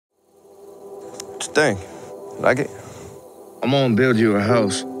you think? Like it? I'm gonna build you a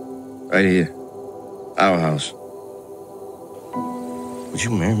house. Right here. Our house. Would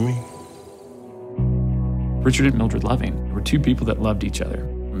you marry me? Richard and Mildred Loving were two people that loved each other,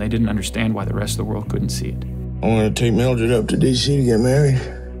 and they didn't understand why the rest of the world couldn't see it. I want to take Mildred up to D.C. to get married.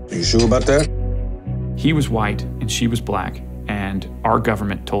 Are you sure about that? He was white and she was black, and our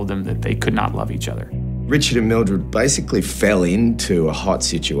government told them that they could not love each other. Richard and Mildred basically fell into a hot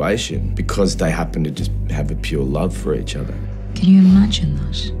situation because they happened to just have a pure love for each other. Can you imagine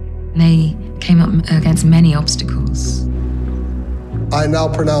that? They came up against many obstacles. I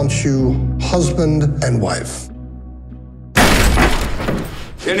now pronounce you husband and wife.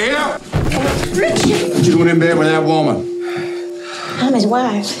 In here? Richard! What you doing in bed with that woman? I'm his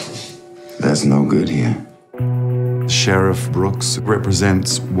wife. That's no good here. Sheriff Brooks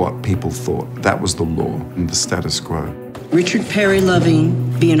represents what people thought. That was the law and the status quo. Richard Perry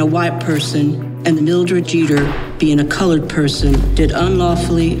Loving, being a white person, and Mildred Jeter, being a colored person, did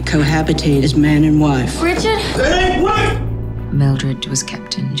unlawfully cohabitate as man and wife. Richard? That ain't right! Mildred was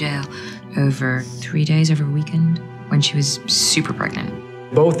kept in jail over 3 days over a weekend when she was super pregnant.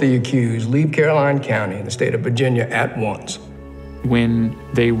 Both the accused leave Caroline County in the state of Virginia at once. When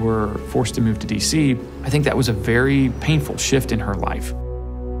they were forced to move to D.C., I think that was a very painful shift in her life.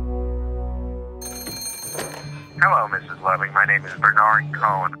 Hello, Mrs. Loving. My name is Bernard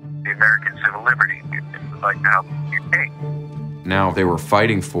Cohen, the American Civil Liberties Union. Would like to help you case. Now they were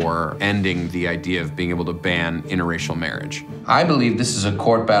fighting for ending the idea of being able to ban interracial marriage. I believe this is a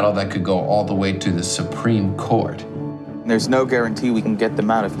court battle that could go all the way to the Supreme Court. There's no guarantee we can get them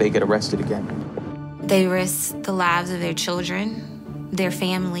out if they get arrested again. They risk the lives of their children, their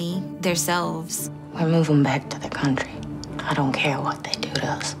family, themselves. We're moving back to the country. I don't care what they do to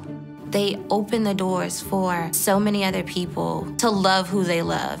us. They open the doors for so many other people to love who they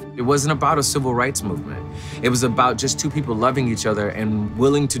love. It wasn't about a civil rights movement. It was about just two people loving each other and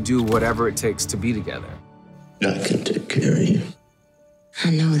willing to do whatever it takes to be together. I can take care of you.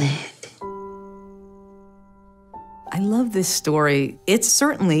 I know that. I love this story. It's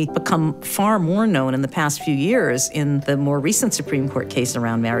certainly become far more known in the past few years in the more recent Supreme Court case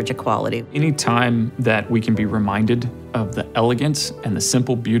around marriage equality. Any time that we can be reminded of the elegance and the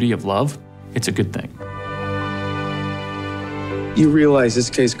simple beauty of love, it's a good thing. You realize this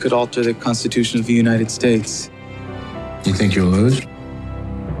case could alter the Constitution of the United States. You think you'll lose?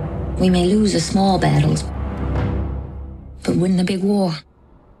 We may lose the small battles, but win the big war.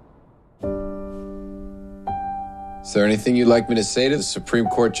 Is there anything you'd like me to say to the Supreme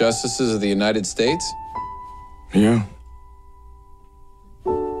Court Justices of the United States? Yeah.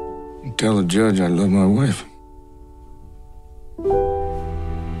 Tell the judge I love my wife.